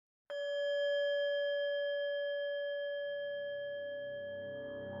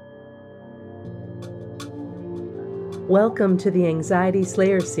Welcome to the Anxiety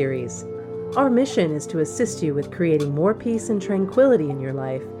Slayer series. Our mission is to assist you with creating more peace and tranquility in your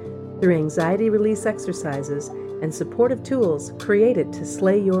life through anxiety release exercises and supportive tools created to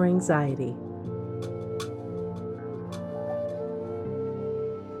slay your anxiety.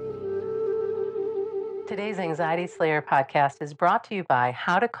 Today's Anxiety Slayer podcast is brought to you by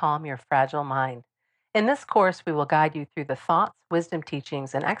How to Calm Your Fragile Mind. In this course, we will guide you through the thoughts, wisdom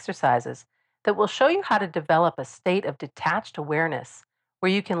teachings, and exercises that will show you how to develop a state of detached awareness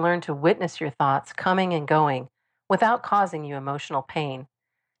where you can learn to witness your thoughts coming and going without causing you emotional pain.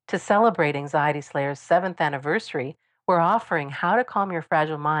 To celebrate Anxiety Slayer's 7th anniversary, we're offering How to Calm Your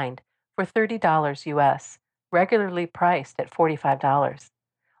Fragile Mind for $30 US, regularly priced at $45.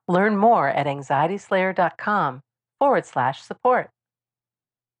 Learn more at anxietyslayer.com/support.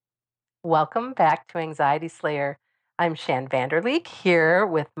 Welcome back to Anxiety Slayer. I'm Shan Vanderleek here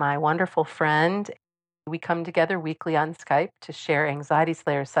with my wonderful friend. We come together weekly on Skype to share Anxiety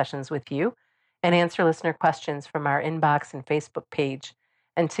Slayer sessions with you and answer listener questions from our inbox and Facebook page.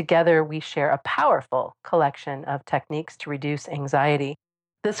 And together we share a powerful collection of techniques to reduce anxiety.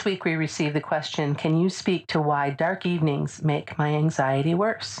 This week we received the question, can you speak to why dark evenings make my anxiety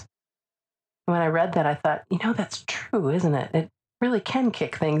worse? When I read that, I thought, that's true, isn't it? It really can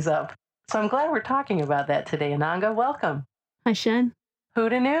kick things up. So I'm glad we're talking about that today. Ananga, welcome. Hi, Shan.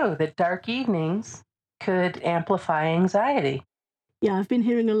 Who'da knew that dark evenings could amplify anxiety? Yeah, I've been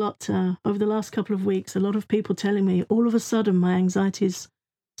hearing a lot over the last couple of weeks, a lot of people telling me all of a sudden my anxiety is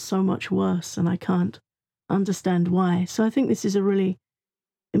so much worse and I can't understand why. So I think this is a really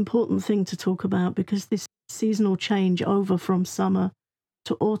important thing to talk about because this seasonal change over from summer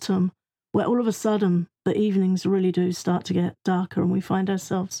to autumn, where all of a sudden the evenings really do start to get darker and we find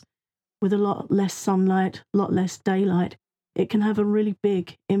ourselves with a lot less sunlight, a lot less daylight, it can have a really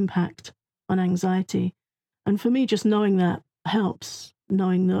big impact on anxiety. And for me, just knowing that helps,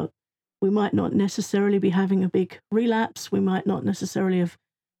 knowing that we might not necessarily be having a big relapse, we might not necessarily have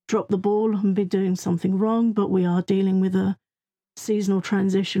dropped the ball and be doing something wrong, but we are dealing with a seasonal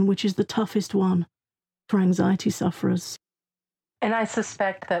transition, which is the toughest one for anxiety sufferers. And I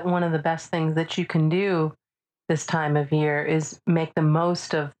suspect that one of the best things that you can do this time of year is make the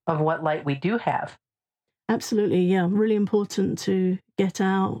most of what light we do have. Absolutely, yeah. Really important to get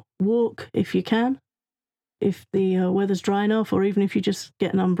out, walk if you can, if the weather's dry enough, or even if you just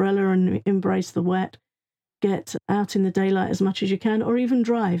get an umbrella and embrace the wet, get out in the daylight as much as you can, or even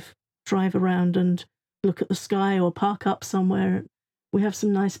drive around and look at the sky or park up somewhere. We have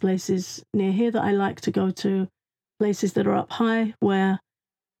some nice places near here that I like to go to, places that are up high where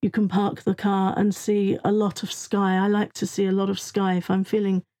you can park the car and see a lot of sky. I like to see a lot of sky. If I'm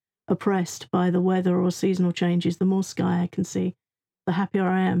feeling oppressed by the weather or seasonal changes, the more sky I can see, the happier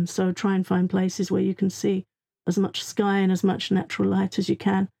I am. So try and find places where you can see as much sky and as much natural light as you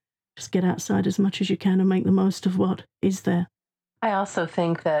can. Just get outside as much as you can and make the most of what is there. I also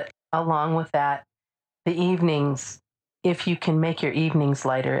think that along with that, the evenings, if you can make your evenings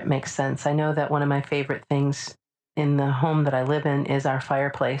lighter, it makes sense. I know that one of my favorite things in the home that I live in is our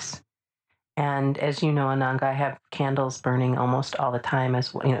fireplace. And as you know, Ananga, I have candles burning almost all the time,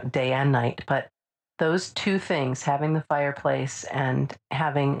 as day and night. But those two things, having the fireplace and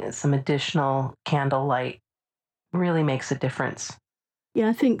having some additional candle light, really makes a difference. Yeah,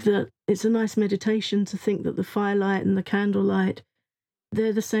 I think that it's a nice meditation to think that the firelight and the candlelight,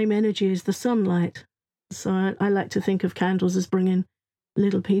 they're the same energy as the sunlight. So I like to think of candles as bringing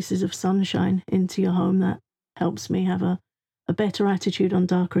little pieces of sunshine into your home. That helps me have a better attitude on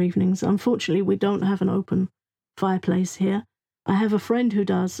darker evenings. Unfortunately, we don't have an open fireplace here. I have a friend who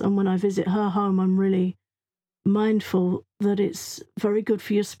does, and when I visit her home, I'm really mindful that it's very good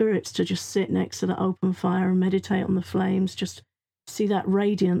for your spirits to just sit next to the open fire and meditate on the flames, just see that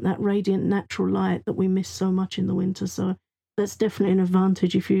radiant natural light that we miss so much in the winter. So that's definitely an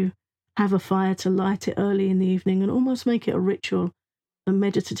advantage if you have a fire to light it early in the evening and almost make it a ritual, a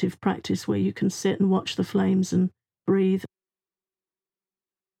meditative practice where you can sit and watch the flames and breathe.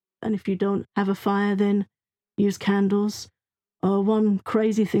 And if you don't have a fire, then use candles. One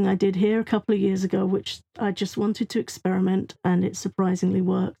crazy thing I did here a couple of years ago, which I just wanted to experiment, and it surprisingly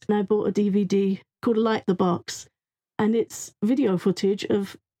worked. And I bought a DVD called Light the Box, and it's video footage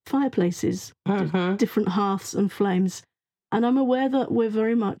of fireplaces, different hearths and flames. And I'm aware that we're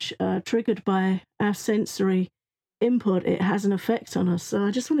very much triggered by our sensory input. It has an effect on us. So I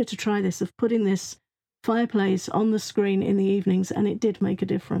just wanted to try this, of putting this fireplace on the screen in the evenings, and it did make a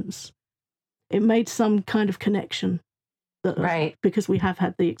difference. It made some kind of connection. Right. Because we have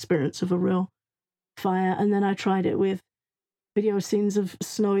had the experience of a real fire. And then I tried it with video scenes of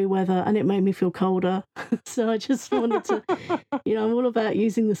snowy weather, and it made me feel colder. So I just wanted to, I'm all about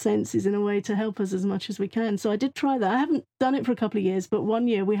using the senses in a way to help us as much as we can. So I did try that. I haven't done it for a couple of years, but one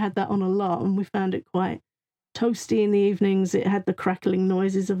year we had that on a lot and we found it quite toasty in the evenings. It had the crackling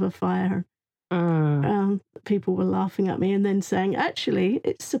noises of a fire. People were laughing at me and then saying, actually,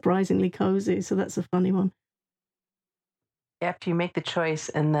 it's surprisingly cozy. So that's a funny one. After you make the choice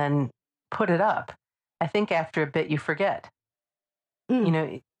and then put it up, I think after a bit you forget,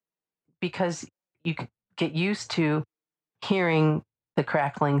 because you get used to hearing the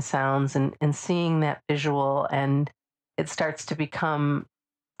crackling sounds and seeing that visual, and it starts to become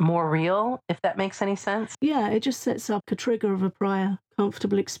more real, if that makes any sense. Yeah, it just sets up a trigger of a prior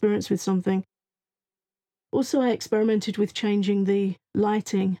comfortable experience with something. Also, I experimented with changing the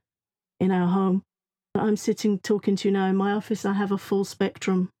lighting in our home. I'm sitting talking to you now in my office. I have a full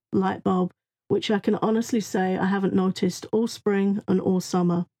spectrum light bulb, which I can honestly say I haven't noticed all spring and all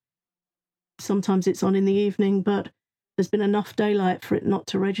summer. Sometimes it's on in the evening, but there's been enough daylight for it not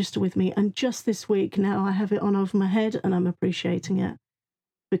to register with me. And just this week now I have it on over my head and I'm appreciating it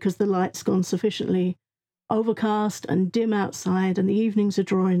because the light's gone sufficiently overcast and dim outside and the evenings are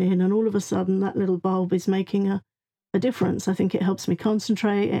drawing in, and all of a sudden that little bulb is making a difference. I think it helps me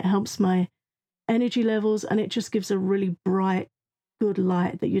concentrate, it helps my energy levels, and it just gives a really bright, good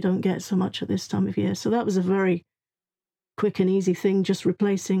light that you don't get so much at this time of year. So that was a very quick and easy thing, just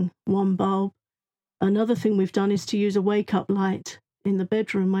replacing one bulb. Another thing we've done is to use a wake-up light in the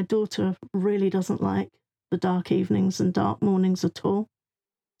bedroom. My daughter really doesn't like the dark evenings and dark mornings at all.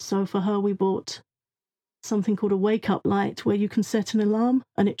 So for her, we bought something called a wake-up light where you can set an alarm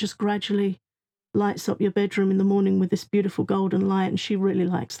and it just gradually lights up your bedroom in the morning with this beautiful golden light, and she really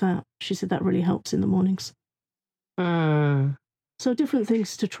likes that. She said that really helps in the mornings. So different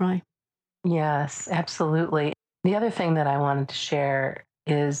things to try. Yes, absolutely. The other thing that I wanted to share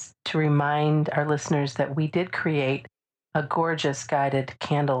is to remind our listeners that we did create a gorgeous guided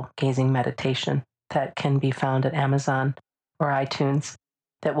candle gazing meditation that can be found at Amazon or iTunes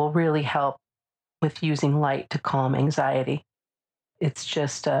that will really help with using light to calm anxiety. It's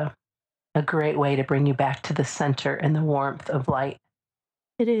just a great way to bring you back to the center and the warmth of light.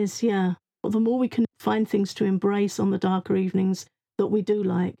 It is, yeah. Well, the more we can find things to embrace on the darker evenings that we do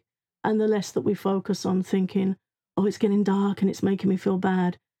like, and the less that we focus on thinking, oh, it's getting dark and it's making me feel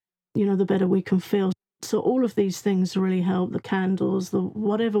bad, the better we can feel. So all of these things really help. The candles, the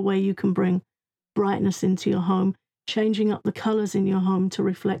whatever way you can bring brightness into your home, changing up the colours in your home to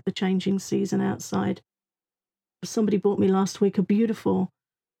reflect the changing season outside. Somebody bought me last week a beautiful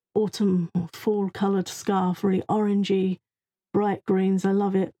autumn or fall coloured scarf, really orangey, bright greens. I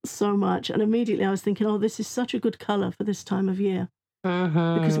love it so much. And immediately I was thinking, oh, this is such a good colour for this time of year.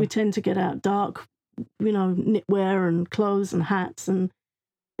 Because we tend to get out dark, knitwear and clothes and hats. And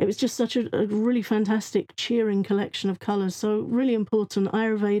it was just such a really fantastic, cheering collection of colours. So really important.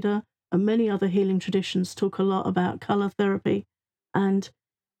 Ayurveda and many other healing traditions talk a lot about colour therapy. And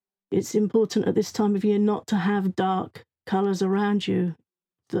it's important at this time of year not to have dark colours around you.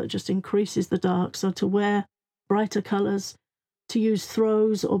 That just increases the dark. So to wear brighter colours, to use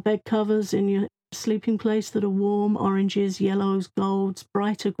throws or bed covers in your sleeping place that are warm, oranges, yellows, golds,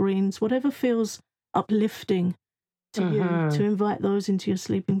 brighter greens, whatever feels uplifting to you, to invite those into your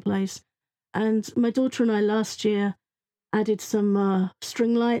sleeping place. And my daughter and I last year added some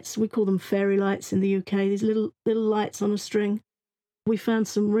string lights. We call them fairy lights in the UK, these little lights on a string. We found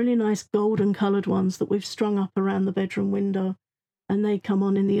some really nice golden coloured ones that we've strung up around the bedroom window, and they come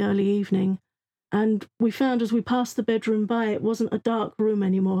on in the early evening. And we found as we passed the bedroom by, it wasn't a dark room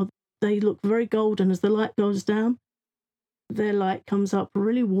anymore. They look very golden. As the light goes down, their light comes up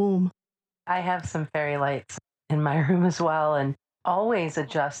really warm. I have some fairy lights in my room as well, and always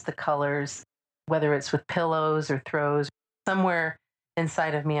adjust the colors, whether it's with pillows or throws. Somewhere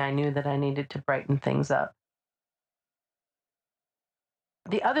inside of me, I knew that I needed to brighten things up.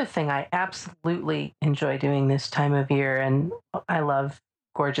 The other thing I absolutely enjoy doing this time of year, and I love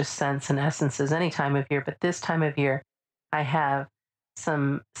gorgeous scents and essences any time of year, but this time of year, I have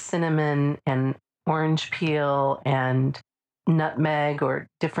some cinnamon and orange peel and nutmeg or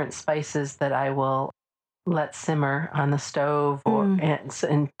different spices that I will let simmer on the stove,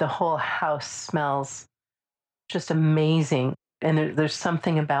 and the whole house smells just amazing. And there's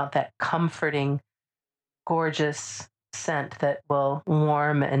something about that comforting, gorgeous scent that will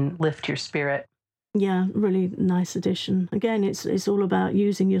warm and lift your spirit. Yeah, really nice addition. Again, it's all about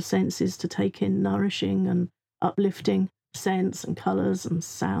using your senses to take in nourishing and uplifting scents and colours and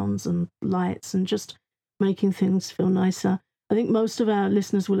sounds and lights and just making things feel nicer. I think most of our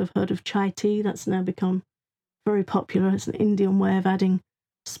listeners will have heard of chai tea. That's now become very popular. It's an Indian way of adding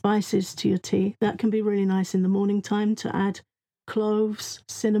spices to your tea. That can be really nice in the morning time to add cloves,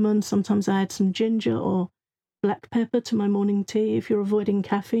 cinnamon. Sometimes I add some ginger or black pepper to my morning tea. If you're avoiding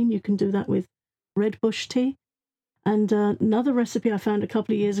caffeine, you can do that with red bush tea. And another recipe I found a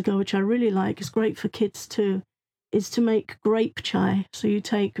couple of years ago, which I really like, is great for kids too, is to make grape chai. So you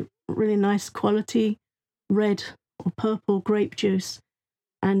take really nice quality red or purple grape juice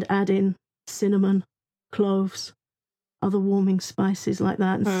and add in cinnamon, cloves, other warming spices like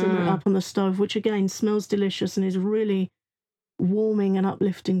that, and simmer it up on the stove, which again smells delicious and is really warming and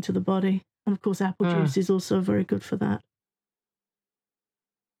uplifting to the body. And of course, apple juice is also very good for that.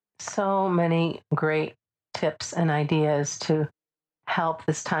 So many great tips and ideas to help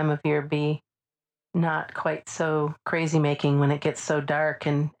this time of year be not quite so crazy making when it gets so dark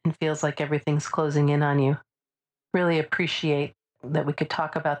and feels like everything's closing in on you. Really appreciate that we could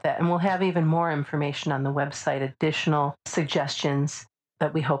talk about that. And we'll have even more information on the website, additional suggestions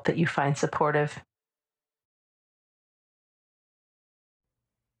that we hope that you find supportive.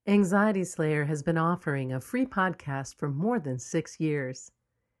 Anxiety Slayer has been offering a free podcast for more than 6 years.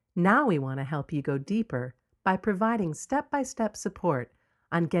 Now we want to help you go deeper by providing step-by-step support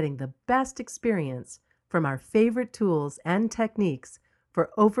on getting the best experience from our favorite tools and techniques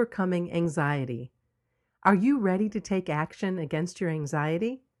for overcoming anxiety. Are you ready to take action against your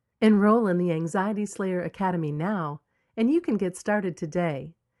anxiety? Enroll in the Anxiety Slayer Academy now, and you can get started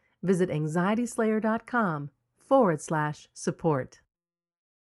today. Visit anxietyslayer.com/support.